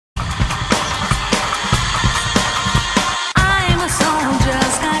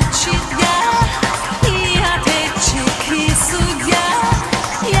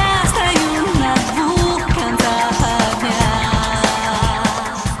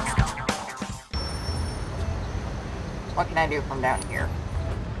What can I do from down here?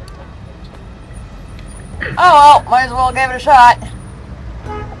 Oh well, might as well give it a shot.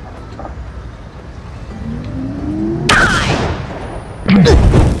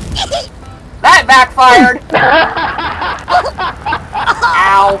 That backfired!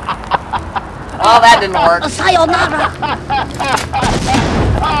 Ow. Well, that didn't work. Sayonara!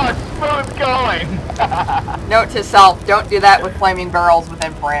 Oh, it's smooth going! Note to self, don't do that with flaming barrels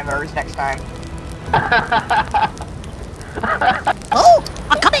within parameters next time. Oh,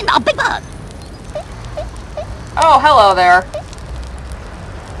 I'm coming, a big bird! Oh, hello there.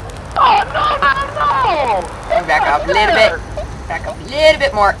 Oh, no! Let me back up a little bit. Back up a little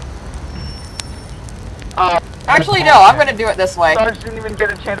bit more. Actually, no, I'm gonna do it this way. Sarge didn't even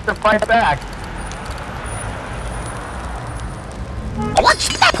get a chance to fight back. What's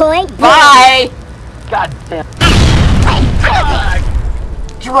that point? Bye! God damn.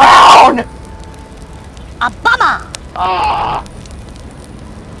 Drown! A bummer! Ah.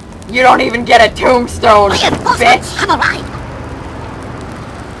 You don't even get a tombstone, bitch! Have a ride!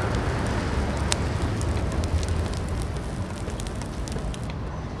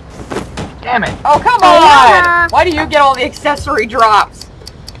 Damn it. Oh, come on! Why do you get all the accessory drops?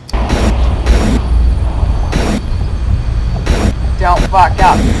 Don't fuck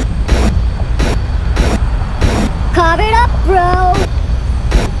up. Covered up, bro!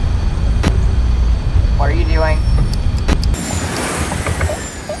 What are you doing?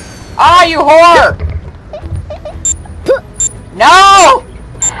 Ah, you whore! No!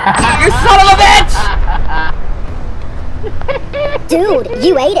 You son of a bitch! Dude,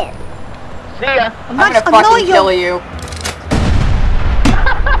 you ate it! See ya. I'm gonna fucking kill you.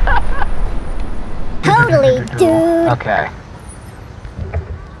 Totally, dude! Okay.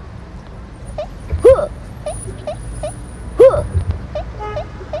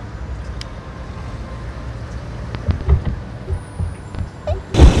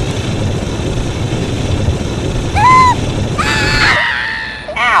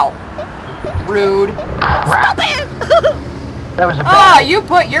 Ow. Rude. Crap. That was a Ah, bad. you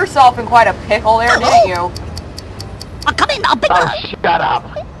put yourself in quite a pickle there, didn't you? I'm coming, a big Oh, bird! shut up.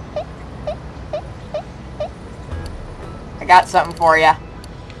 I got something for you.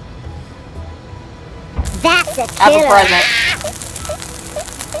 That's a Have a killer! present.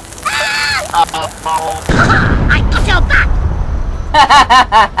 I got your back!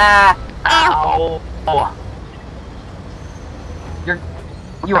 Ow.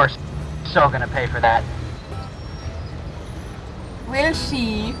 You are so gonna pay for that. We'll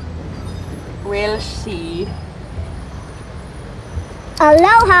see. We'll see.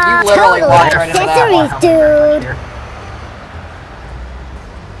 Aloha! You literally Total walked right into that accessories, dude!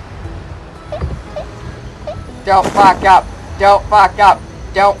 Don't fuck up. Don't fuck up.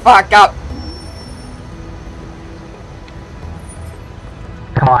 Don't fuck up.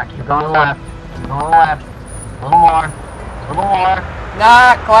 Come on, keep going left. Keep going left. A little more. A little more.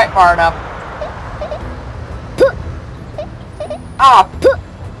 Not quite far enough. Oh.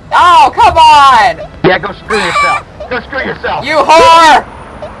 Oh, come on! Yeah, go screw yourself. Go screw yourself. You whore!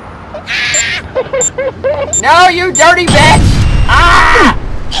 No, you dirty bitch! Ah!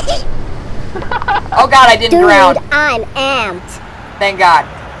 Oh god, I didn't Dude, drown. I'm amped. Thank god.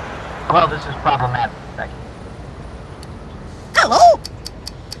 Well, this is problematic. Hello?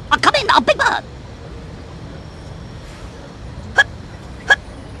 I'm coming, a big bird!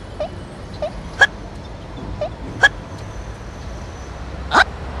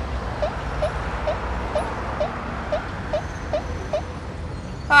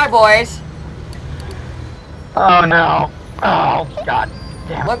 Hi, boys. Oh no. Oh god.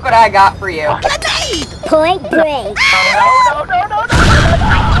 Damn. Look what I got for you. Grenade! Point break. No.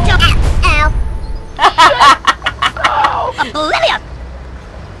 Ow! Oblivion!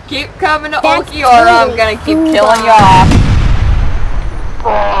 Keep coming to That's Ulquiorra, I'm gonna keep really killing you off.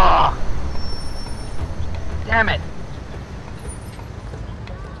 Oh. Damn it.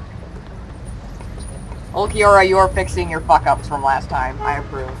 Ulquiorra, you're fixing your fuck-ups from last time. I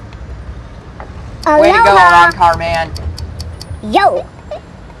approve. Aloha! Way to go, Ron Carman. Yo!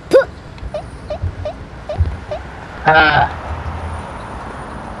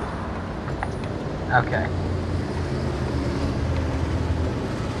 Okay.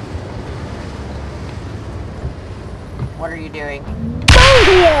 What are you doing?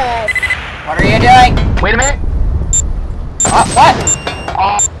 Bonus! What are you doing? Wait a minute. What?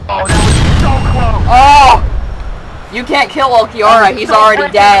 Oh, that was so close. Oh! You can't kill Ulquiorra, he's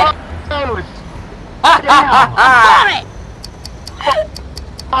already dead. Close. Sorry!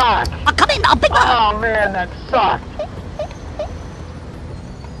 Fuck. I'm coming, a big bird! Oh man, that sucked.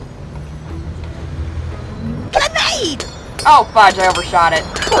 Grenade! Oh, fudge, I overshot it.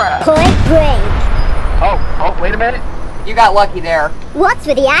 Crap. Point break. Oh, wait a minute. You got lucky there. What's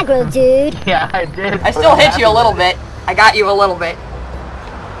with the aggro, dude? Yeah, I did. I still hit you a little bit. I got you a little bit.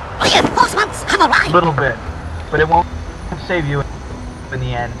 Reinforcements have arrived. A little bit. But it won't save you in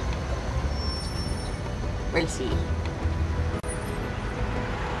the end. We'll see.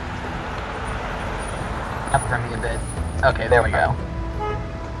 Up for me a bit. Okay, there we go.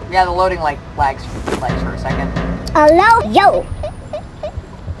 Yeah, the loading like lags for a second. Hello? Yo.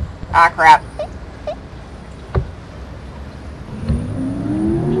 Ah, crap.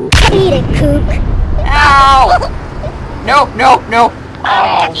 Eat it, kook. Ow! No.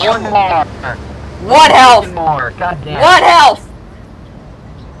 Oh, one more. One health. One more. God damn. One health.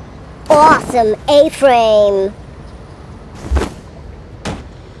 Awesome A-frame.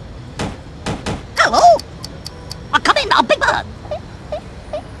 Hello? Come in, Big Bird.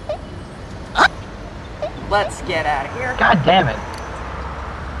 Let's get out of here. God damn it.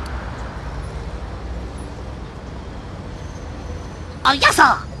 Oh, yes,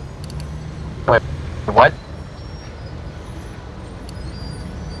 sir. Wait, what?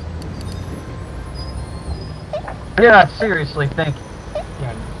 You're not seriously thinking.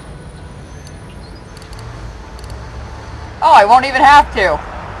 Oh, I won't even have to.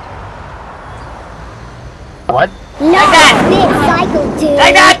 What? No, that. big cycle, dude.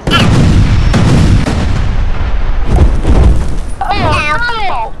 Take that!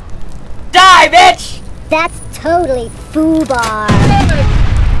 Ow. Die, bitch! That's totally foobar.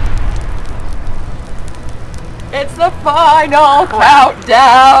 It's the final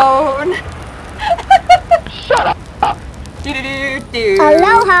countdown. Shut up. Do-do-do-do.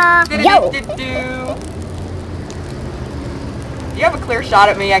 Aloha. Yo. Do-do-do-do-do. Do you have a clear shot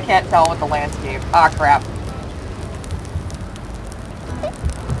at me? I can't tell with the landscape. Ah, crap.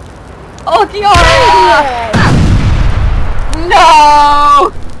 Ulquiorra!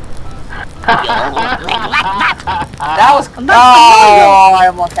 No! That was... Oh, I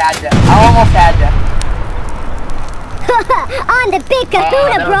almost had you. On the big Oh,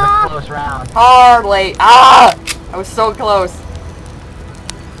 kahuna, that was a bro. close round. Hardly. Ah! I was so close.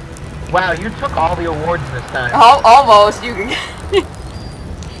 Wow, you took all the awards this time. Oh, almost. You.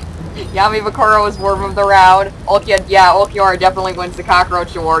 Yami Bakura was worm of the round. Ulquiorra definitely wins the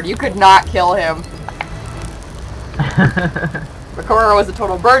cockroach award. You could not kill him. Bakura was a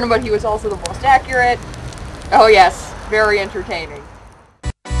total burden, but he was also the most accurate. Oh yes, very entertaining.